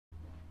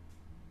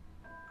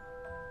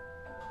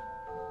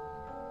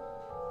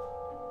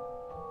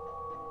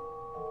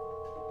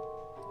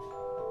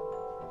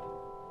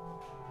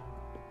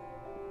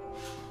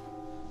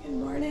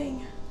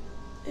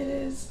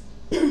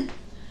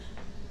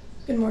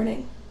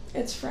morning.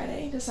 It's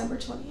Friday, December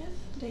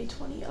 20th, day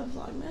 20 of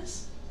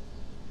Vlogmas.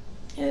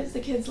 It is the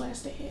kids'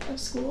 last day of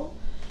school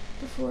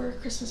before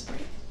Christmas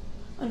break.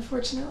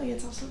 Unfortunately,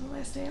 it's also the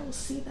last day I will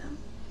see them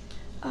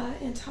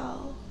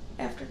until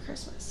after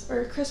Christmas,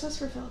 or Christmas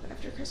for Philip,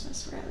 after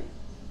Christmas for Abby.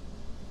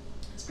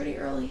 It's pretty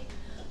early.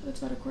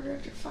 It's about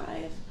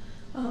 5:15.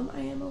 I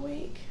am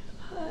awake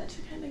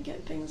to kind of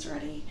get things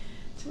ready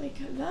to wake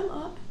them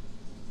up.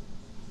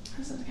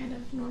 This is kind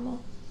of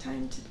normal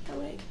time to be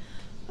awake.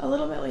 A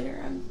little bit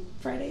later on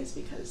Fridays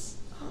because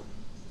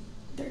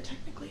they're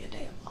technically a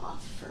day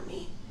off for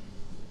me.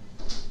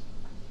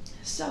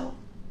 So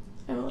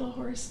I'm a little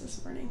hoarse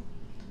this morning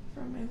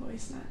from my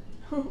voice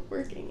not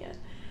working yet.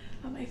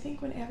 I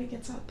think when Abby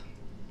gets up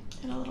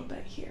in a little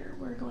bit here,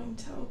 we're going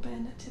to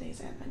open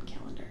today's advent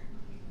calendar.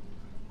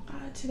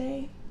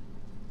 Today,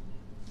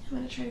 I'm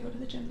going to try to go to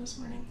the gym this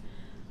morning.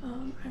 I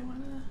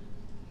want to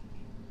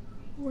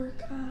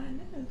work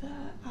on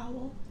the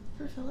owl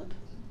for Philip.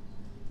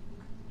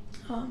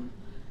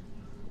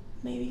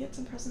 Maybe get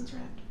some presents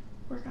wrapped,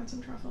 work on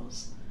some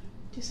truffles,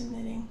 do some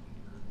knitting.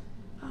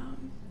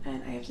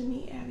 And I have to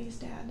meet Abby's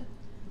dad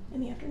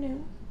in the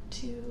afternoon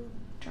to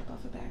drop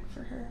off a bag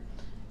for her.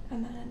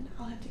 And then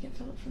I'll have to get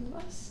Philip from the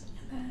bus.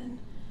 And then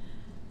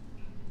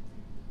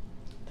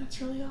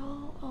that's really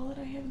all that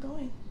I have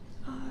going.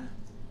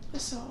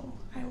 So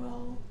I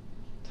will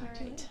talk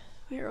to you.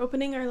 We are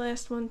opening our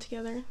last one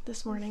together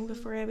this morning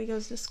before Abby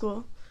goes to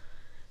school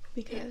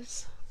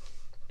because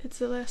it's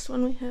the last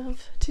one we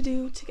have to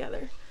do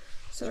together.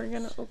 So we're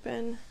gonna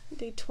open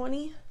day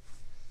 20.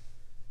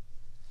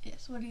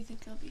 Yes, what do you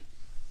think it'll be?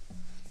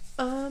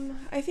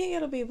 I think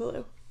it'll be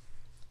blue.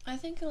 I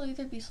think it'll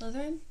either be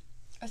Slytherin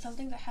or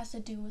something that has to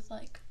do with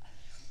like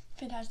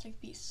Fantastic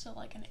Beasts, so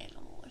like an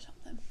animal or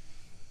something.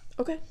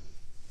 Okay.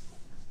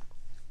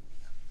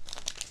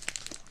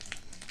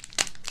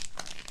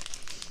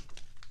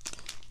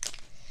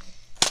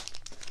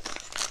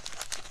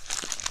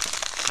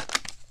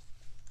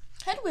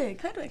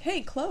 Hedwig.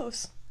 Hey,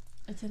 close.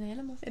 It's an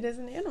animal. It is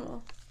an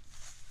animal.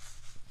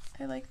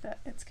 I like that.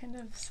 It's kind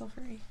of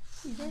silvery.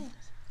 Yes.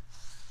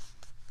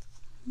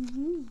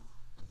 Mm-hmm.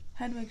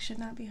 Hedwig should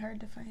not be hard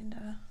to find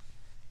a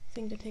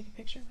thing to take a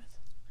picture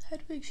with.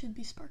 Hedwig should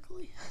be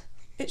sparkly.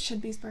 It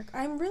should be sparkly.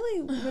 I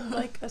really would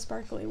like a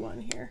sparkly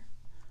one here.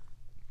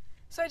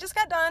 So I just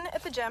got done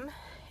at the gym,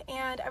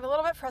 and I'm a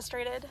little bit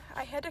frustrated.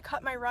 I had to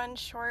cut my run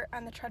short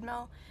on the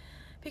treadmill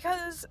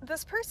because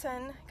this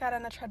person got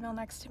on the treadmill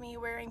next to me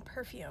wearing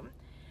perfume.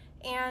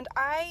 And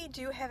I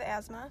do have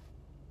asthma.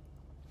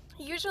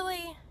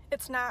 Usually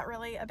it's not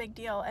really a big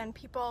deal, and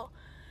people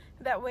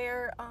that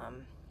wear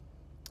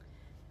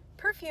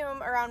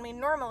perfume around me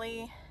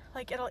normally,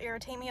 like, it'll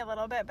irritate me a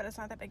little bit, but it's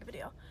not that big of a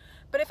deal.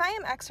 But if I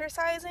am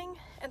exercising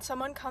and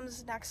someone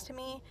comes next to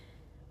me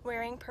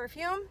wearing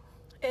perfume,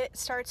 it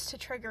starts to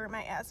trigger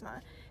my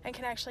asthma and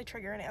can actually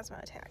trigger an asthma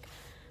attack.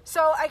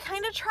 So I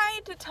kind of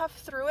tried to tough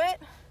through it,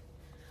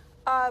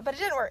 but it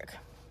didn't work.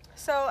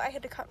 So I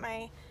had to cut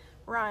my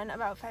run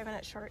about 5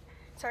 minutes short.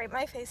 Sorry,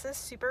 my face is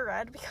super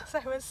red because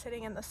I was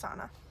sitting in the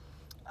sauna.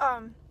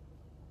 And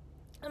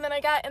then I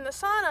got in the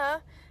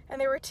sauna, and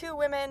there were two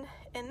women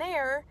in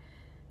there,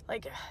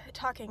 like,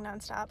 talking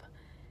nonstop,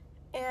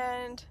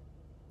 and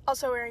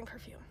also wearing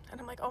perfume. And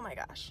I'm like, oh my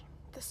gosh,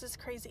 this is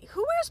crazy.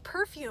 Who wears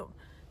perfume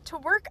to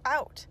work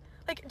out?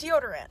 Like,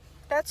 deodorant,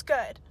 that's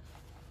good.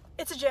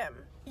 It's a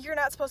gym. You're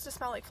not supposed to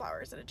smell like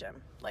flowers at a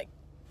gym. Like,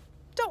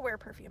 don't wear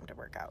perfume to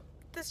work out.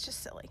 This is just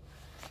silly.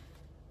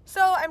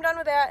 So I'm done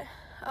with that.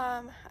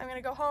 I'm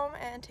gonna go home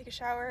and take a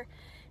shower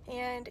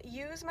and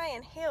use my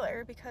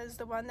inhaler because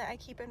the one that I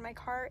keep in my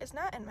car is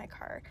not in my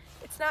car.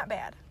 It's not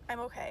bad. I'm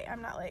okay.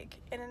 I'm not like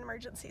in an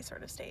emergency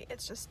sort of state.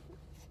 It's just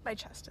my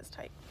chest is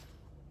tight.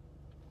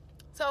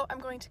 So I'm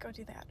going to go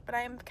do that, but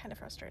I am kind of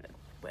frustrated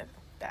with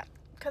that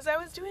because it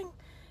was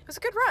a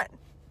good run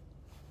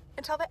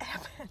until that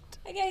happened.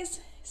 Hi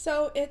guys.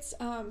 So it's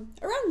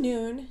around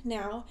noon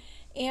now,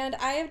 and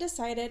I have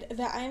decided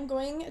that I am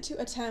going to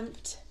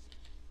attempt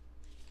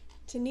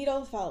to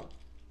needle felt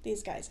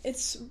these guys.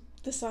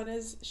 The sun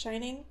is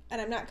shining,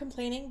 and I'm not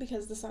complaining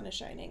because the sun is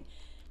shining,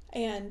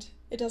 and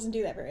it doesn't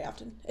do that very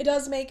often. It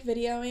does make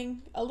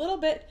videoing a little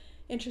bit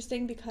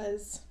interesting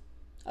because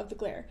of the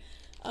glare,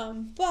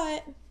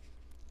 but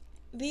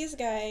these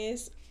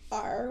guys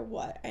are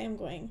what I am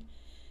going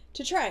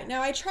to try.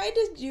 Now, I tried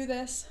to do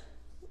this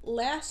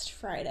last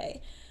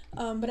Friday,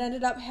 but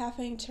ended up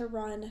having to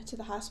run to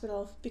the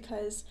hospital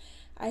because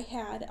I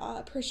had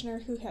a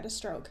parishioner who had a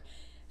stroke.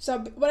 So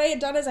what I had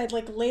done is I'd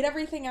laid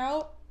everything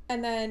out,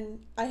 and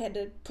then I had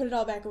to put it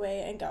all back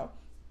away and go.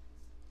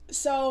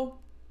 So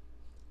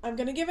I'm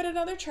going to give it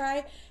another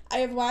try. I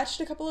have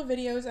watched a couple of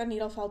videos on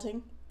needle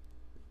felting,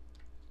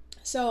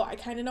 so I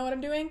kind of know what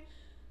I'm doing.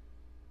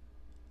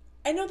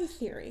 I know the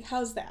theory.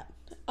 How's that?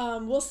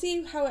 We'll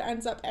see how it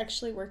ends up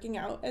actually working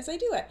out as I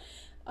do it.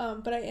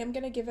 But I am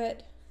going to give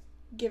it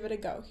a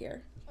go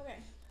here. Okay,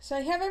 so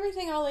I have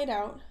everything all laid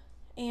out,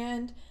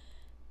 and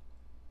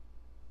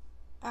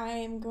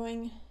I'm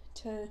going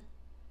to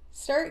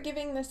start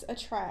giving this a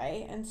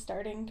try and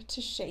starting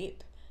to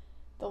shape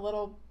the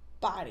little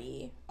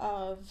body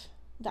of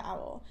the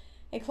owl.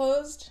 I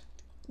closed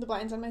the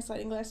blinds on my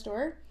sliding glass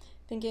door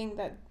thinking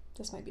that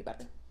this might be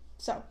better.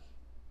 So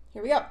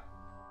here we go.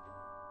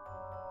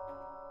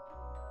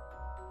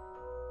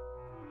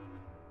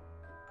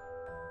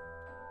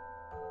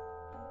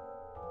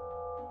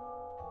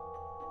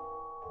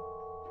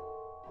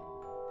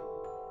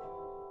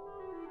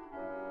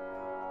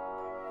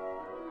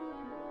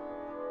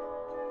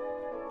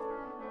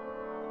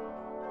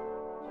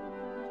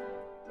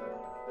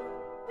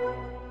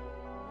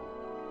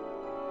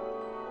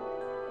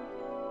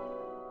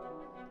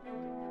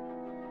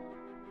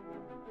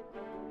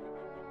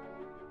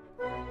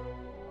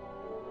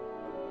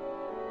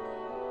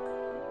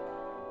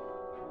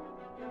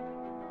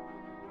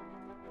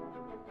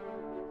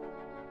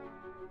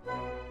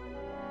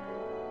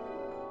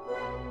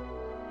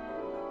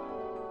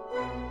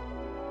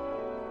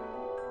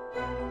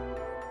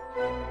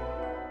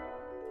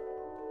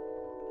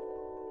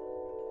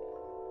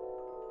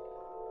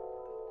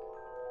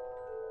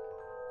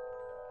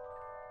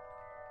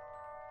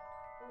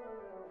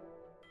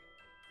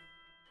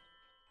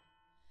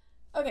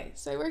 Okay,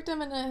 so I worked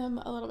on him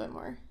a little bit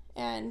more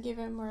and gave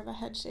him more of a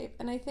head shape,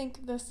 and I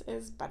think this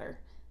is better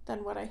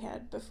than what I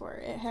had before.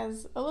 It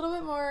has a little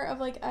bit more of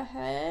like a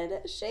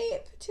head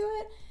shape to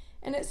it,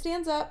 and it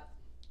stands up,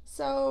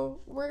 so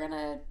we're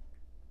gonna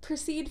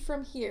proceed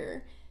from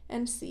here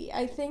and see.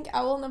 I think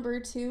owl number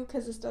 2,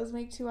 because this does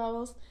make 2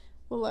 owls,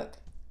 will look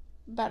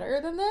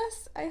better than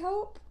this, I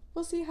hope.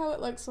 We'll see how it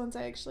looks once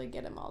I actually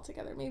get him all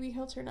together. Maybe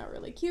he'll turn out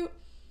really cute.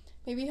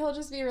 Maybe he'll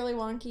just be really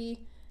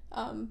wonky.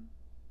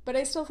 But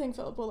I still think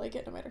Philip will like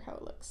it no matter how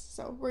it looks.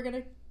 So we're going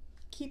to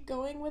keep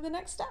going with the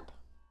next step.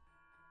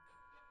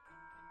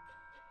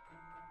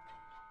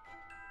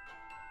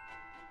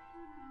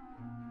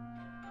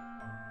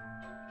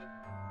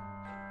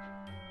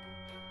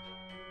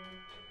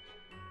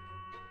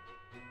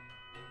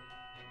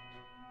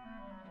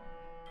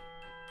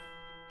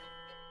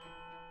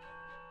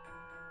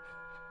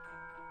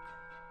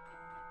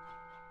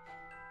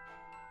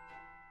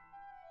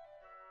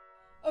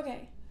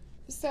 Okay,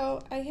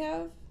 so I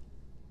have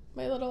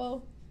my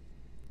little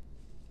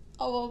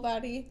owl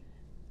body.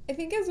 I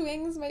think his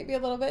wings might be a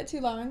little bit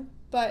too long,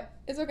 but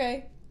it's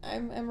okay.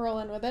 I'm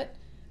rolling with it.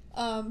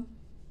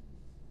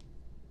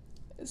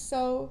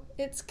 So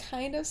it's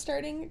kind of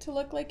starting to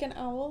look like an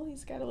owl.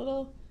 He's got a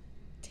little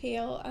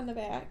tail on the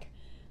back.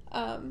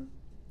 I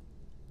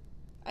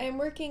am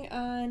working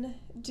on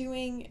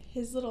doing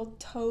his little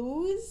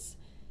toes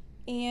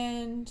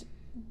and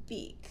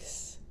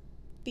beak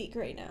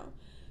right now.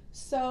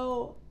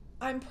 So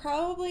I'm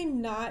probably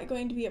not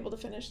going to be able to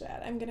finish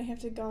that. I'm going to have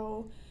to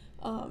go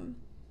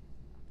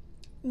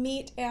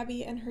meet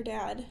Abby and her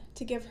dad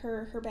to give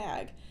her her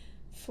bag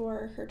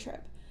for her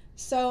trip.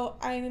 So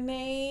I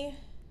may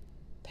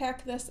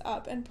pack this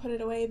up and put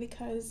it away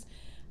because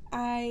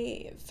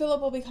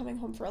Philip will be coming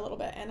home for a little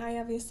bit, and I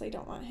obviously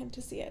don't want him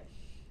to see it.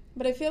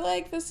 But I feel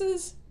like this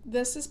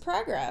is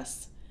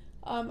progress.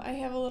 I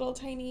have a little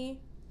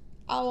tiny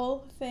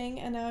owl thing,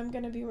 and now I'm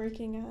going to be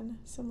working on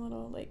some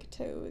little like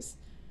toes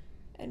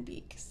and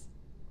beaks,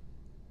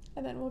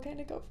 and then we'll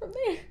kind of go from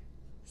there.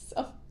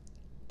 So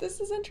this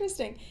is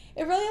interesting.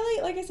 It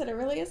really, like I said, it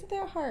really isn't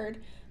that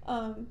hard.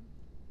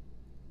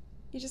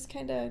 You just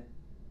kind of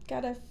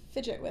gotta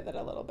fidget with it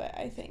a little bit,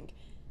 I think,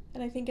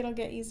 and I think it'll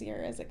get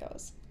easier as it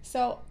goes.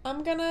 So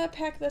I'm gonna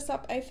pack this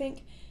up, I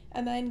think,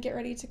 and then get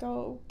ready to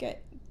go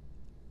get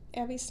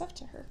Abby's stuff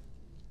to her.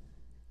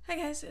 Hi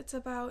guys, it's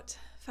about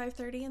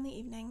 5:30 in the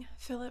evening.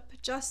 Philip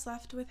just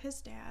left with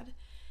his dad,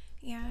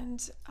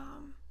 and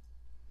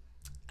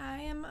I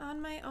am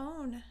on my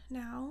own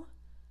now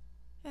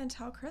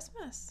until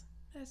Christmas.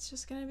 It's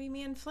just gonna be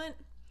me and Flint.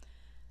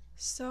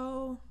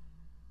 So,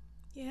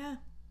 yeah.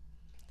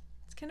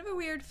 It's kind of a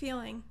weird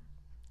feeling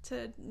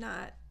to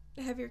not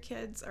have your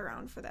kids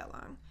around for that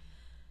long.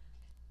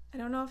 I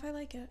don't know if I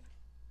like it.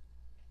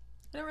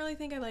 I don't really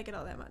think I like it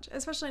all that much,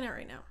 especially not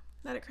right now.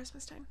 Not at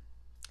Christmas time.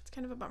 It's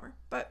kind of a bummer,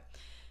 but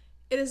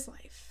it is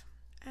life,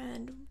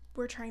 and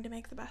we're trying to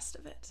make the best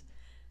of it.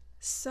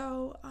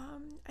 So,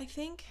 I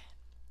think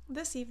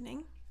this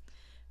evening,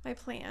 my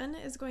plan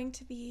is going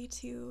to be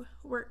to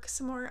work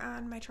some more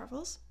on my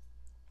truffles.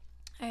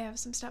 I have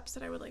some steps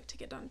that I would like to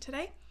get done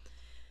today,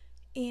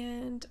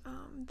 and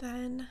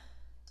then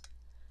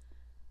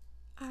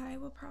I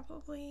will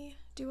probably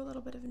do a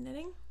little bit of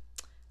knitting.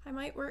 I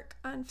might work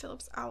on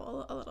Philip's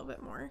owl a little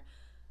bit more,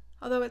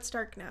 although it's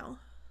dark now,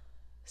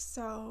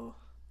 so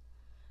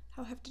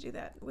I'll have to do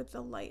that with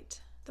the light,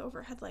 the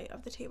overhead light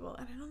of the table,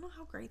 and I don't know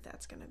how great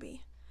that's going to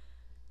be.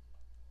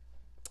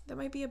 That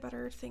might be a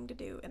better thing to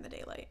do in the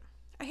daylight.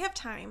 I have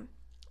time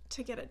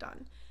to get it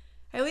done.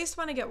 I at least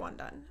want to get one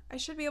done. I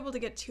should be able to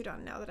get 2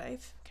 done now that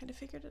I've kind of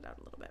figured it out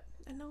a little bit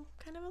and know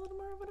kind of a little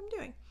more of what I'm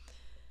doing.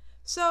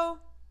 So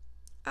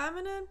I'm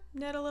going to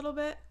knit a little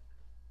bit,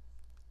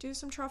 do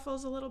some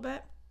truffles a little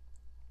bit.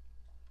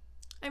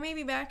 I may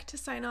be back to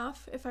sign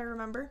off if I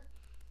remember,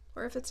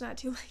 or if it's not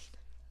too late.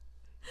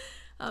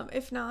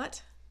 If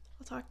not,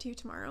 I'll talk to you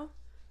tomorrow.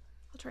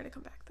 I'll try to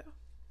come back though.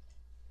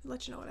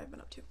 let you know what I've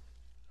been up to.